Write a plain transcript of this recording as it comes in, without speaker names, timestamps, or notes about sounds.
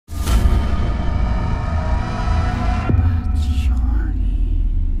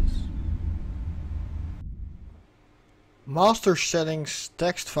Mastersettings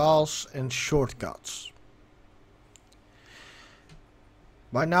Textfiles and Shortcuts.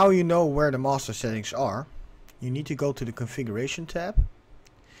 By now you know where the master settings are. You need to go to the configuration tab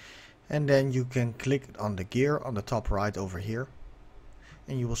and then you can click on the gear on the top right over here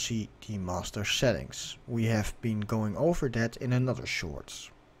and you will see the master settings. We have been going over that in another shorts.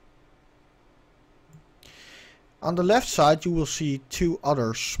 On the left side you will see two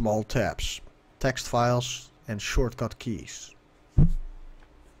other small tabs, text files and shortcut keys.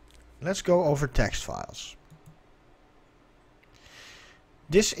 Let's go over text files.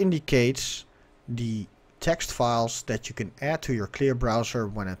 This indicates the text files that you can add to your clear browser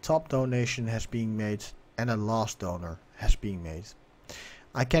when a top donation has been made and a last donor has been made.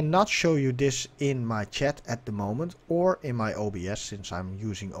 I cannot show you this in my chat at the moment or in my OBS since I'm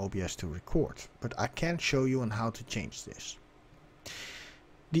using OBS to record, but I can show you on how to change this.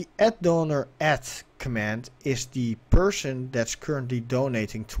 The add command is the person that's currently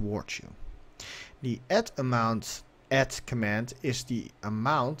donating towards you. The add command is the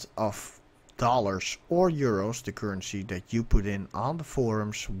amount of dollars or euros, the currency that you put in on the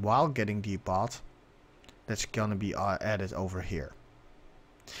forums while getting Deepbot, that's gonna be added over here.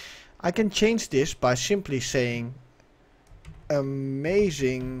 I can change this by simply saying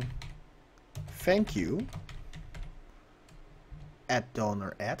amazing thank you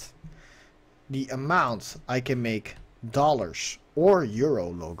 @donor @. The amount I can make dollars or euro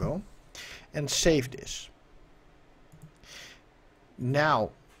logo and save this.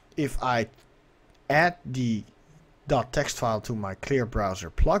 Now if I add the .text file to my clear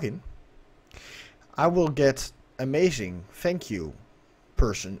browser plugin, I will get amazing thank you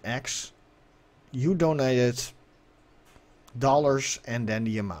person X, you donated dollars and then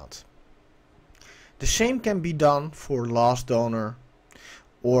the amount. The same can be done for last donor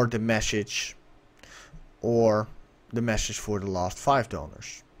or the message or the message for the last 5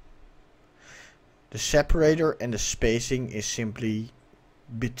 donors. The separator and the spacing is simply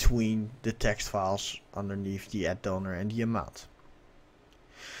between the text files underneath the add donor and the amount.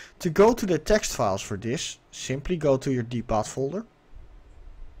 To go to the text files for this, simply go to your Deepbot folder.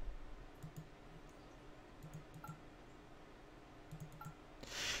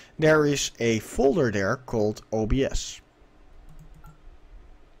 There is a folder there called OBS.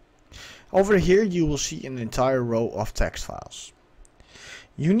 Over here you will see an entire row of text files.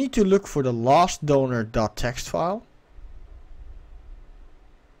 You need to look for the last donor.txt file,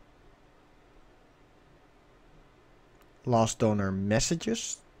 last donor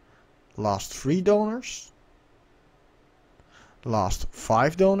messages, last 3 donors, last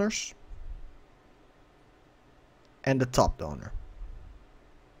 5 donors, and the top donor.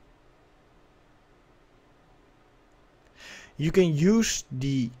 You can use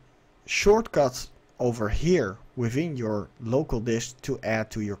the shortcut over here within your local disk to add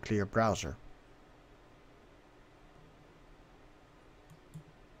to your clear browser.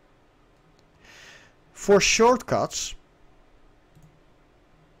 For shortcuts,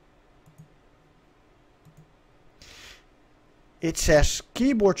 it says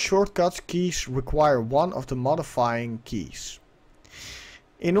keyboard shortcuts keys require one of the modifying keys.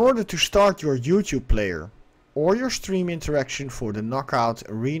 In order to start your YouTube player or your stream interaction for the Knockout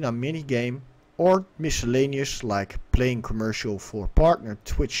Arena minigame or miscellaneous like playing commercial for partner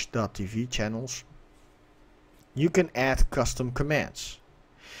Twitch.tv channels, you can add custom commands.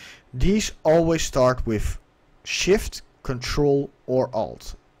 These always start with Shift, Control or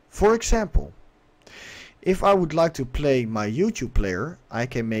Alt. For example, if I would like to play my YouTube player, I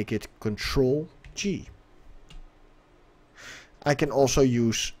can make it Control G. I can also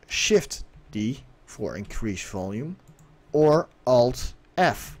use Shift D for increased volume or Alt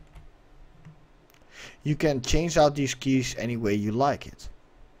F. You can change out these keys any way you like it.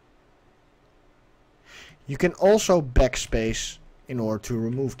 You can also backspace in order to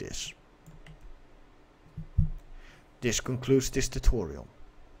remove this. This concludes this tutorial.